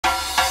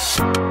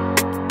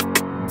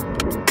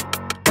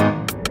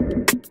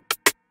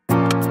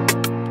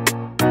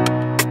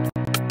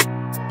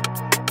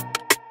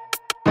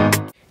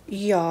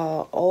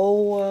Y'all,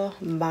 oh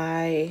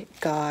my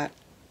god.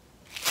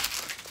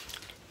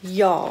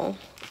 Y'all,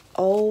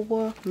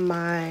 oh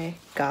my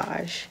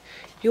gosh.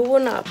 You will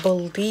not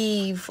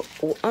believe.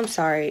 I'm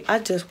sorry, I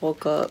just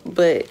woke up,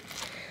 but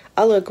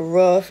I look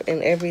rough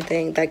and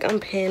everything. Like, I'm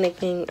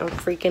panicking, I'm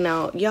freaking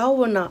out. Y'all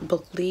will not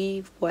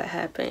believe what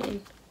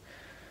happened.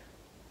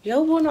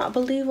 Y'all will not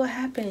believe what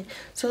happened.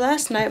 So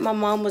last night, my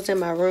mom was in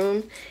my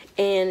room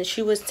and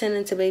she was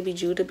tending to baby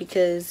Judah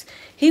because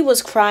he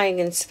was crying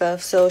and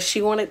stuff. So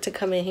she wanted to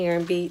come in here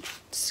and be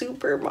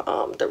super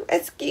mom, the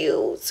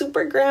rescue,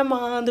 super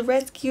grandma, the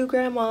rescue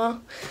grandma.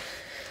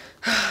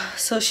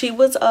 So she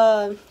was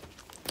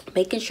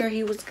making sure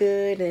he was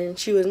good, and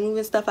she was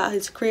moving stuff out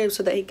his crib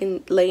so that he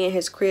can lay in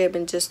his crib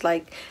and just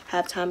like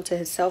have time to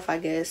himself, I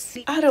guess.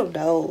 I don't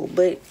know,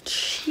 but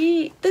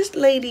this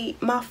lady,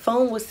 my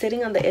phone was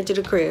sitting on the edge of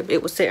the crib.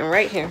 It was sitting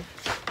right here,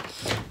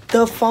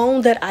 the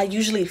phone that I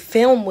usually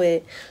film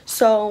with.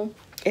 So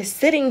it's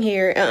sitting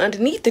here, and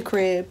underneath the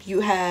crib you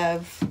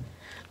have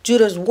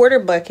Judah's water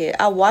bucket.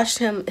 I washed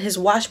him, his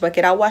wash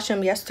bucket. I washed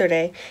him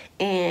yesterday,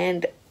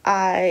 and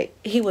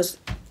he was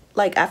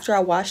like, after I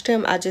washed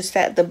him, I just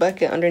sat the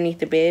bucket underneath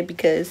the bed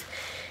because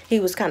he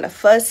was kind of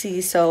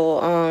fussy.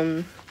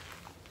 So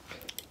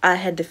I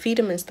had to feed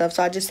him and stuff.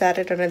 So I just sat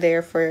it under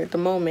there for the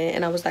moment,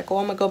 and I was like, oh,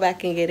 I'm gonna go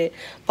back and get it,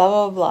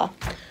 blah blah blah.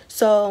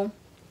 So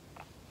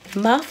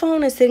my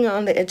phone is sitting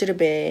on the edge of the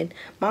bed.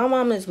 My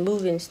mom is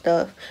moving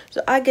stuff.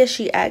 So I guess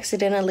she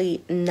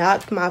accidentally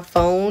knocked my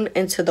phone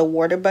into the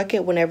water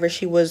bucket whenever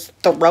she was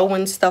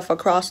throwing stuff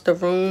across the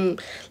room.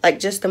 Like,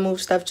 just to move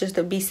stuff, just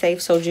to be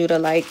safe. So Judah,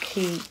 like,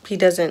 he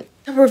doesn't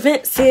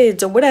prevent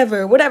SIDS or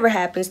whatever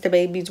happens to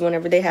babies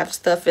whenever they have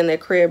stuff in their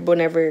crib,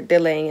 whenever they're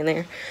laying in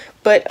there.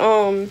 But,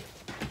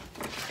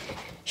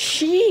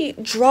 she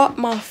dropped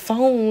my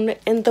phone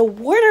in the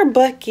water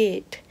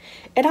bucket.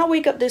 And I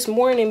wake up this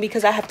morning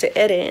because I have to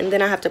edit and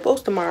then I have to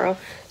post tomorrow.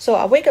 So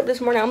I wake up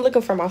this morning, I'm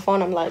looking for my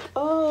phone. I'm like,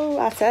 oh,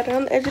 I sat it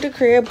on the edge of the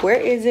crib. Where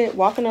is it?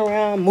 Walking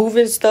around,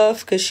 moving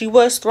stuff, because she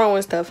was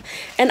throwing stuff.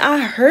 And I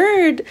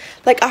heard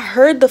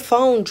the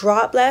phone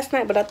drop last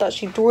night, but I thought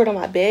she threw it on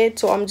my bed.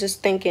 So I'm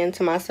just thinking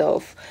to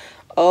myself,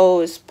 oh,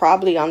 it's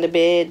probably on the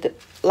bed.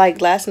 Like,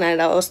 last night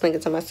I was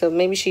thinking to myself,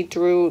 maybe she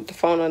threw the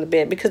phone on the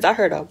bed, because I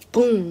heard a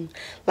boom,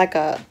 like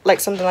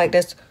something like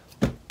this.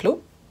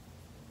 Bloop.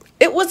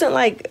 It wasn't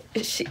like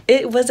it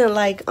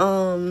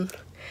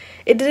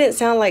didn't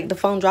sound like the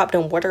phone dropped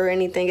in water or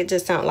anything. It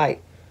just sounded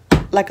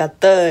like a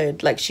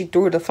thud, like she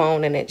threw the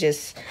phone and it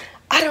just,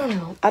 I don't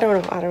know.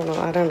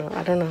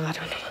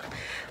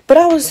 But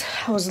I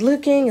was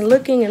looking and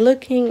looking and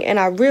looking, and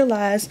I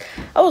realized,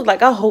 I was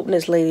like, I hope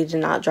this lady did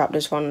not drop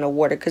this phone in the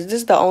water, because this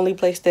is the only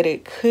place that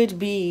it could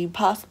be,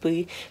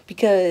 possibly,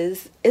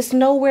 because it's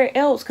nowhere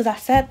else, because I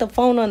sat the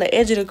phone on the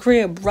edge of the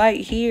crib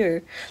right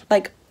here.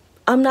 Like,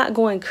 I'm not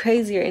going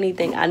crazy or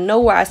anything. I know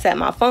where I sat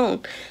my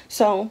phone.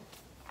 So,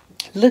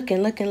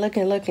 looking.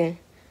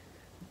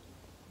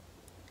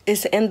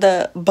 It's in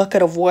the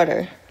bucket of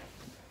water.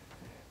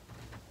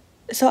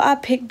 So I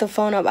picked the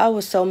phone up. I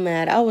was so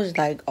mad. I was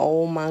like,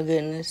 oh my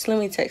goodness, let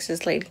me text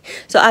this lady.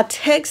 So I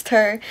text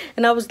her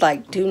and I was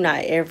like, do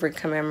not ever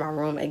come in my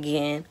room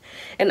again.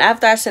 And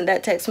after I sent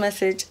that text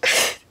message,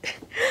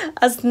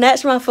 I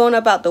snatched my phone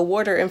up out the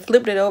water and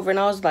flipped it over, and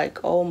I was like,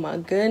 oh my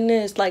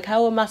goodness, like,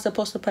 how am I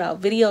supposed to put out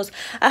videos?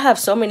 I have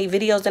so many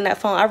videos in that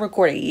phone. I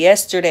recorded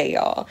yesterday,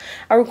 y'all.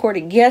 I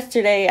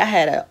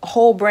had a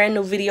whole brand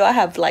new video. I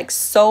have like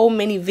so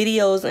many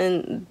videos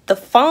in the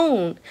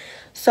phone.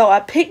 So I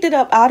picked it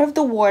up out of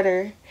the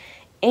water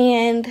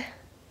and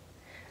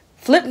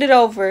flipped it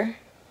over,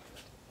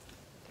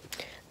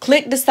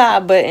 clicked the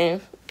side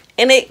button,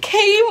 and it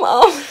came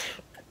on.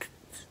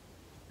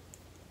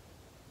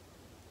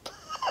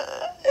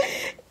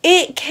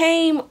 It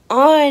came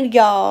on,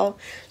 y'all.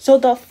 So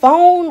the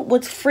phone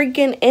was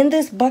freaking in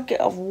this bucket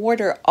of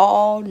water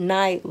all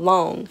night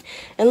long.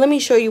 And let me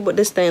show you what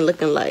this thing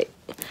looking like.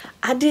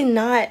 I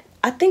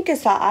think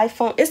it's an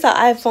iPhone. It's an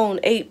iPhone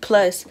 8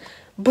 Plus.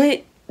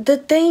 But the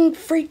thing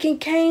freaking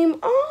came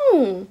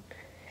on.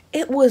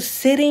 It was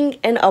sitting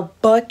in a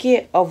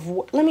bucket of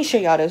water. Let me show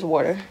y'all this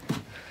water.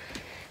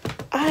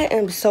 I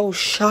am so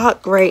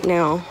shocked right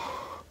now.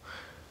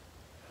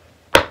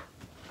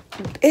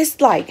 It's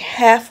like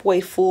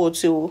halfway full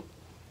too.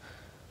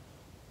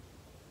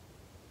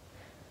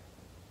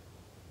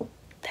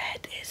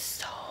 That is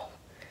so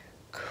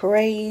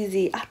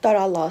crazy. I thought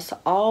I lost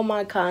all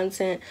my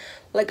content.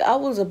 Like, I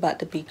was about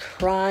to be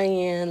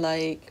crying.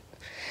 Like,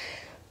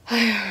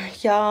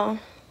 y'all,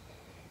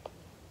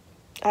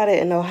 I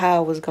didn't know how I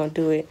was gonna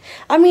do it.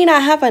 I mean, I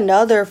have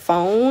another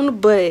phone,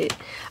 but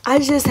I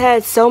just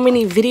had so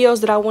many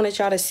videos that I wanted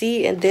y'all to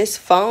see in this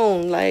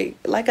phone.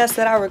 Like I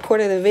said, I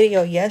recorded the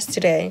video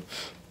yesterday.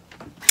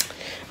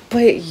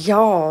 But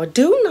y'all,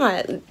 do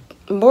not,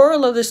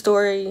 moral of the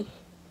story,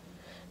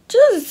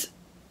 just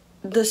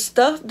the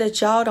stuff that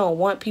y'all don't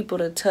want people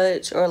to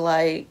touch, or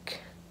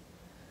like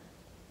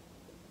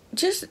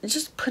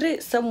just put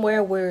it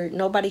somewhere where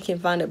nobody can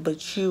find it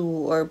but you,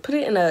 or put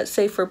it in a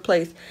safer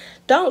place.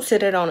 Don't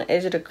sit it on the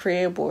edge of the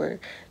crib or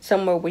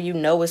somewhere where you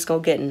know it's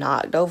gonna get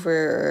knocked over.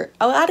 Or,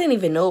 oh, I didn't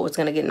even know it was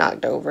gonna get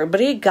knocked over, but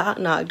it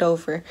got knocked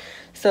over.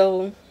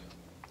 So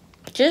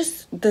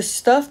just the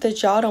stuff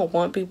that y'all don't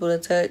want people to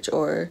touch,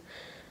 or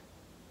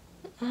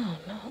I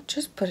don't know,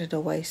 just put it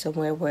away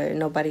somewhere where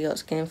nobody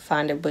else can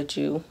find it but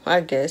you.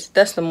 I guess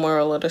that's the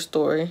moral of the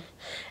story.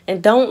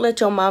 And don't let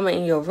your mama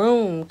in your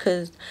room,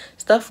 because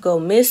stuff go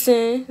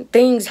missing,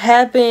 things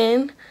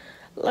happen.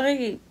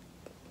 Like,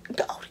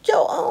 go to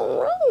your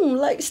own room.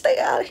 Like, stay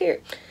out of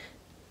here.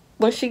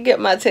 When she get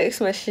my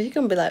text message, she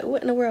gonna be like,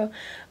 what in the world?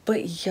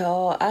 But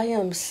y'all, I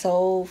am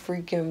so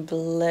freaking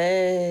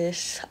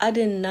blessed. I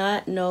did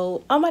not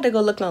know. I'm about to go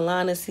look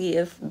online and see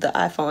if the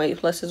iPhone 8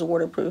 Plus is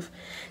waterproof,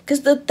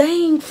 because the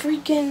thing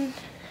freaking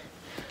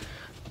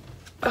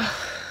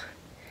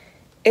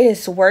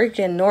it's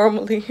working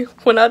normally.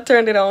 When I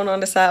turned it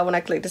on the side, when I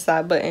clicked the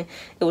side button,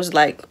 it was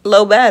like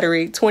low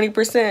battery,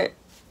 20%.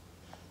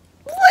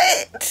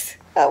 What?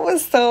 I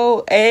was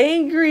so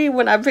angry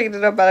when I picked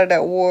it up out of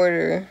that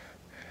water.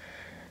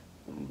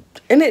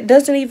 And it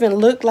doesn't even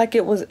look like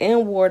it was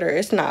in water.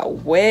 It's not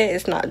wet.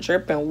 It's not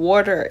dripping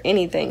water or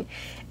anything.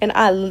 And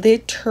I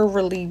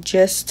literally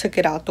just took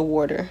it out the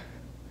water.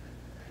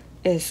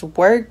 It's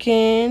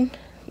working.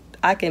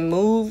 I can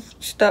move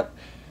stuff.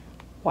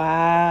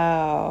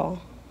 Wow.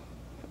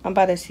 I'm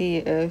about to see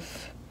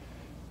if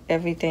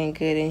everything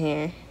good in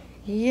here.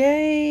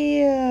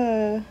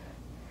 Yeah.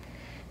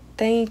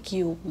 Thank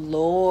you,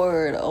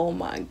 Lord. Oh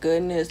my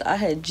goodness. I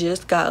had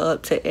just got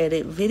up to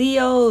edit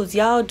videos.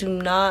 Y'all do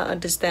not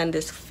understand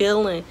this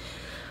feeling.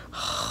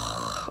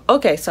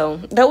 Okay, so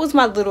that was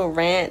my little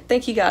rant.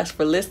 Thank you guys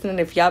for listening.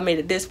 If y'all made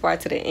it this far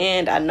to the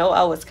end, I know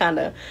I was kind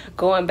of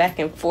going back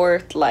and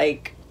forth.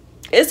 Like,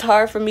 it's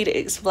hard for me to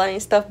explain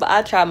stuff, but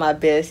I try my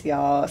best,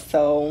 y'all.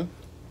 So,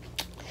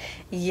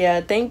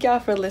 yeah, thank y'all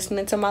for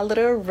listening to my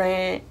little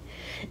rant.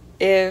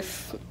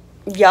 If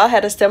y'all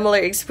had a similar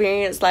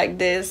experience like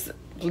this,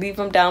 leave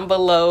them down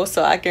below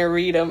so I can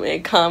read them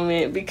and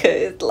comment,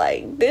 because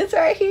like this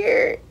right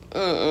here.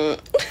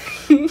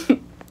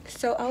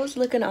 So I was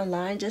looking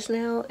online just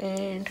now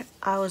and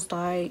I was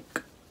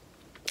like,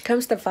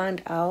 comes to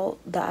find out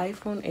the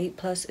iPhone 8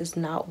 Plus is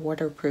not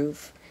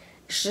waterproof.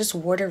 It's just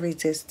water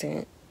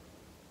resistant.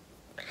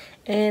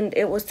 And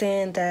it was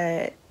saying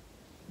that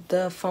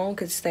the phone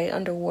could stay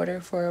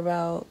underwater for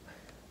about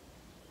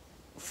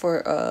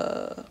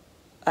an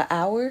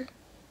hour.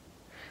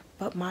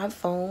 But my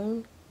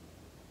phone,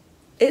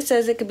 it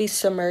says it could be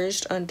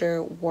submerged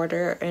under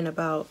water in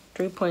about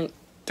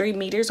 3.3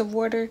 meters of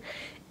water.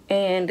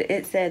 And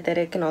it said that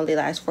it can only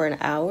last for an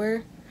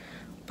hour.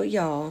 But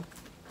y'all,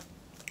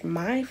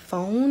 my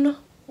phone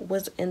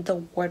was in the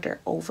water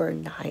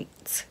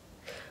overnight.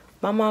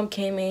 My mom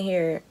came in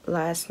here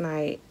last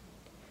night.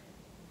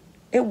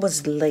 It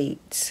was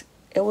late.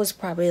 It was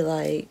probably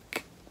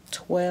like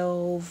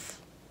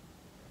 12.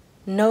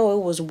 No,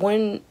 it was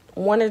 1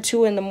 or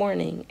 2 in the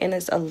morning. And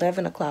it's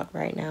 11 o'clock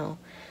right now.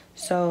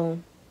 So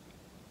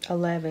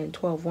 11,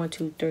 12, 1,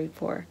 2, 3,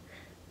 4.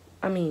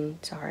 I mean,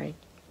 sorry.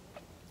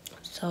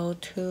 So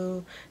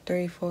 2,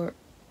 3, 4, 5,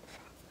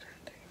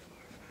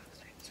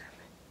 6, 7.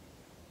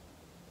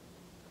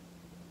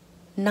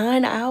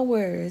 9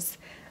 hours.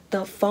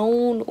 The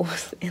phone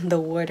was in the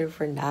water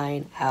for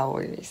 9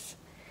 hours.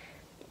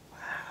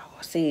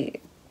 Wow.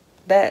 See,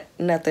 that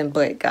nothing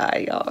but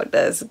God, y'all.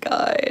 That's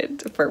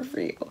God for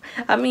real.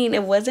 I mean,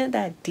 it wasn't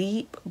that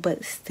deep,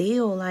 but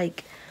still,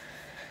 like,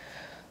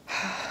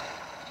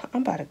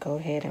 I'm about to go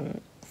ahead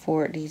and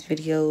forward these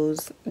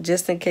videos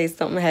just in case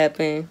something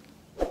happened.